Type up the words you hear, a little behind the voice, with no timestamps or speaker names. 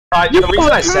The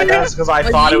reason I said that is because I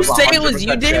thought it was. You say it was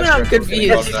you, Damon? I'm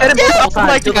confused. Oh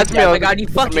my god, you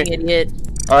fucking idiot.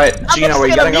 Alright, Gino, are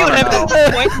you gonna go or no?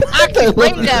 Active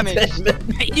brain damage.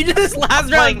 You did this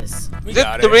last round. We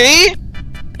got it. 3?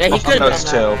 Yeah, he could have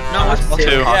done that. No, it's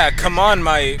 2. Yeah, come on,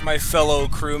 my fellow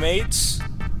crewmates.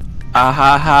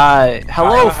 Hi.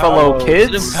 Hello, fellow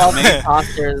kids.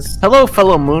 Hello,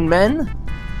 fellow moon men.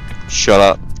 Shut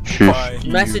up. Bye.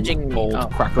 Messaging me. Oh,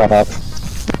 crap up.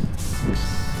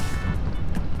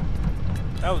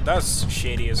 That's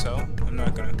shady as hell. I'm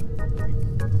not gonna.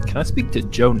 Can I speak to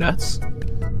Joe Nuts?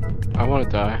 I wanna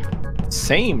die.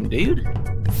 Same, dude.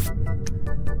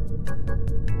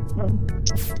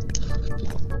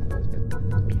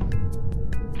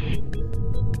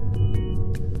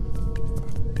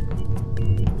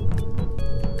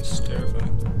 It's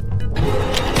terrifying.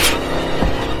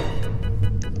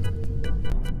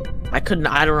 I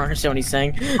don't understand what he's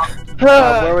saying.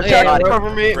 Where was the body? Cover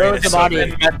me. Where was the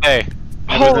body?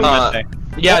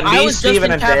 Yeah, I me, was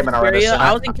Steven, and Damon are in the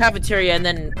I was in cafeteria, and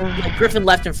then like, Griffin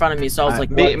left in front of me, so I was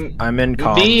like, I'm in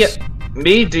comms.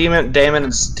 Me, Damon,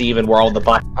 and Steven were all in the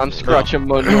black. I'm scratching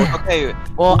my nose. Okay.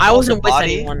 well, I wasn't with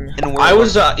anyone. I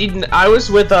was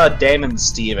with Damon and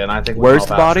Steven. I think. Where's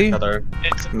the body?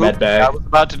 Med bay. I was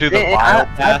about to do the wild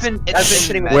pass. I've been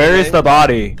sitting with Where is the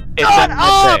body? It's in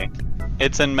med bay.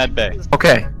 It's in med bay.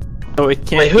 Okay. So it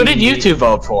can't. Wait, who did you two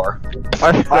vote for?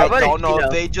 I don't know if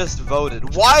they just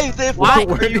voted. Why they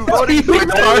Were you voting for I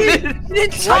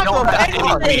don't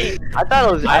have anything. I thought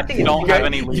it was. I think don't have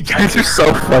any. You guys are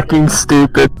so fucking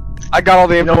stupid. I got all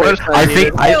the information. I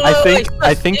think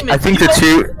the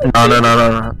two. No.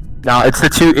 No, it's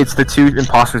the two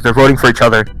imposters. They're voting for each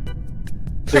other.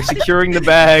 They're securing the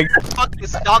bag. Fuck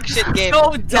this dog shit game.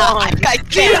 So dumb. I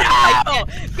can't.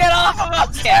 Get off of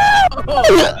us.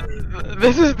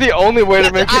 This is the only way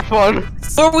to make it fun.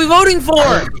 What are we voting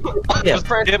for?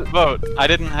 Skip vote. I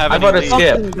didn't have I any. voted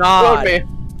Skip. God. me.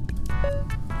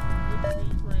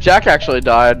 Jack actually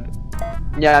died.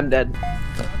 Yeah, I'm dead.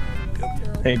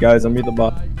 Hey guys, I'm the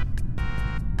bot.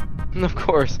 Of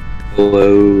course.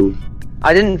 Hello.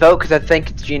 I didn't vote because I think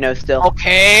it's Gino still.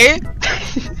 Okay.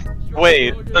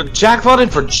 Wait. Jack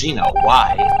voted for Gino.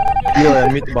 Why? Yeah,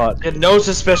 I'm the bot. I had no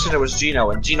suspicion it was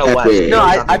Gino, and Gino left. Wait. No,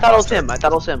 I thought it was him. I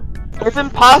thought it was him. If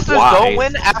imposters Why? don't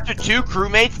win after 2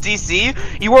 crewmates DC,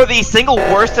 you are the single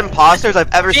worst imposters I've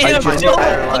ever seen in my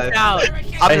entire life.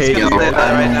 I'm just gonna say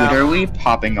that right now. Literally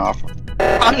popping off.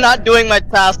 I'm not doing my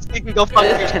task. You can go fuck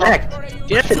yourself. Connect.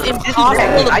 It's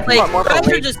impossible to play. You guys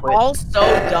are just all so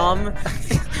dumb.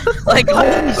 Like,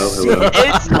 holy shit.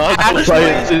 It's actually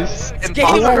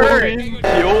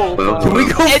impossible. Can we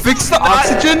go fix the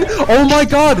oxygen? Oh my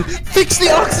god! Fix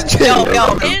the oxygen! Yo,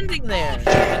 standing there.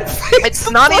 It's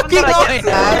not even that I get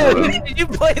mad. Did you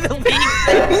play the league?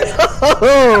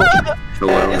 Hello.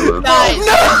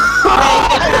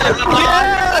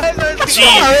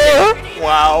 Jeez.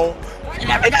 Wow. You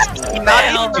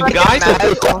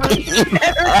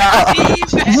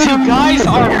guys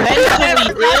are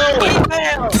mentally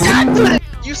ill.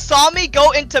 You saw me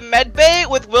go into medbay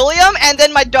with William, and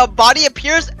then my body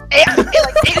appears like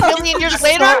 8 million years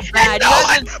later. Bad. No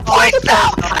one points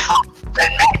out.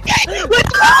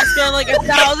 I spent like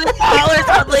 $1,000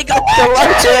 on Lego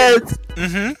Legends.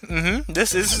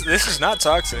 This is not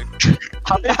toxic.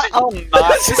 Oh my!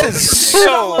 This is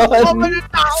so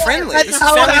friendly. This is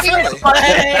family friendly.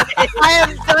 I am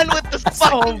done with this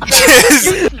fucking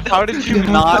game. How did you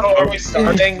not? Are we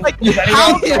starting? Like, Is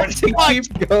how anyone the fuck? Keep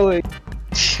going.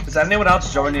 Is anyone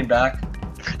else joining back?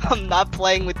 I'm not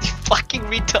playing with you fucking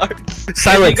retards.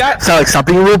 Silence, stop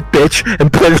being a little bitch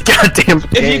and play the goddamn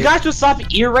game. If you guys would stop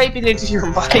ear raping into your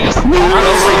mics,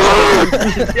 honestly,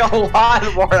 it would be a lot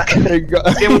more.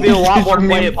 It would be a lot more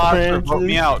playable. Vote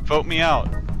me out. Vote me out.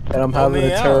 And I'm having a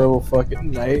terrible fucking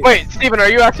night. Wait, Steven, are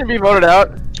you actually being voted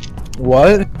out?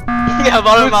 What? Yeah,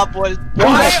 vote him out, boys.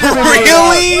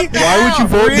 Really? Why would you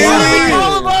vote me?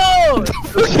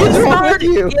 What's wrong with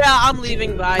you? Yeah, I'm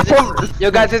leaving, guys. Yo,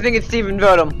 guys, I think it's Steven.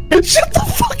 Vote him. Shut the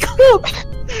fuck up!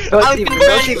 Vote I'm Steven.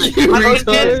 convinced. Vote I'm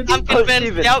Steven. convinced. I'm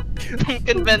convinced. Yep. I'm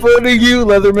convinced. Voting you,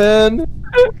 Leatherman.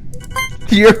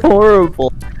 You're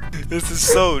horrible. This is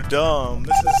so dumb.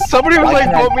 This is. Somebody was like,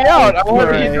 vote me out. I want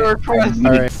to hear your request.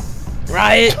 Alright.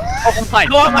 Right? Oh my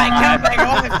god. I want my account back. I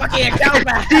want my fucking account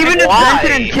back. Steven is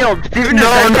vented and killed. Steven is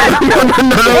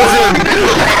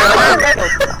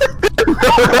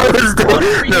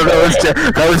No, that was Jack.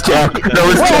 That was Jack.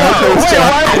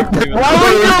 Why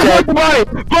would you vote the body?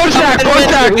 Vote Jack. Vote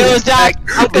Jack. It was Jack.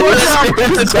 I'm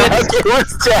convinced. It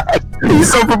was Jack. He's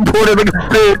so reported like a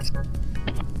bitch.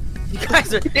 You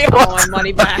guys are I want my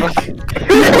money back. I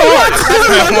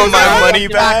want my money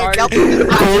back.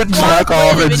 Jack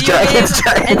off. It's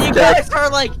Jack. And you guys are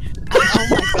like, oh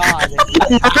my god.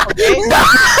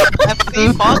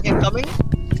 FC Fog incoming.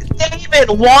 David,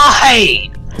 why?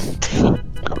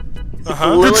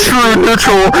 The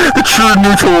true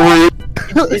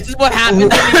neutral. This is what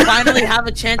happens when you finally have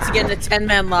a chance to get in a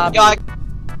 10-man lobby.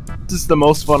 This is the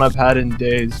most fun I've had in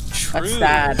days. That's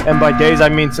sad. And by days, I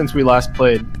mean since we last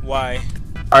played. Why?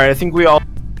 Alright, I think we all...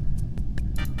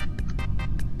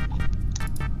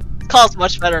 Call's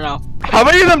much better now. How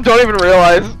many of them don't even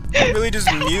realize? I really just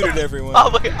muted everyone.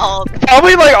 Probably all.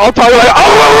 Probably like all talk like,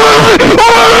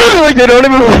 oh, like they don't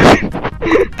even.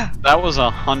 That was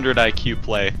 100 IQ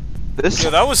play. This Yo,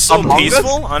 that was so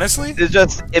peaceful, honestly. It's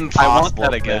just impossible. I want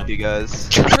that again, you guys.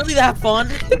 It's really that fun?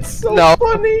 It's so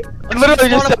funny. I literally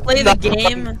just want to play the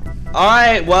game.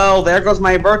 Alright, well, there goes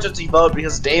my emergency vote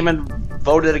because Damon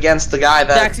voted against the guy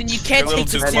that... Jackson, you can't take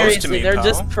them seriously. They're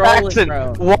just Jackson,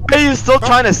 bro. why are you still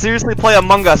trying to seriously play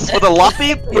Among Us with a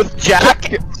Luffy, with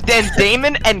Jack, then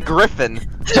Damon, and Griffin?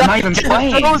 I'm not even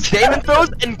playing. Damon throws,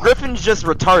 and Griffin's just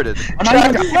retarded. I'm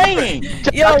not even playing.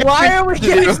 Yo, why are we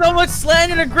getting so much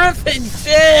slander to Griffin?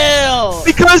 Chill!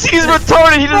 Because he's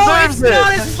retarded, he deserves it's it! It's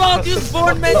not his fault, he was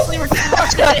born mentally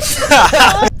retarded!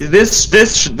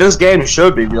 This game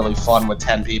should be really fun with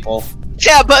 10 people.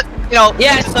 Yeah, but, you know...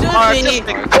 Yeah, it should be.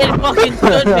 It fucking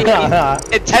should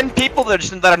be. And 10 people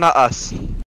that are not us.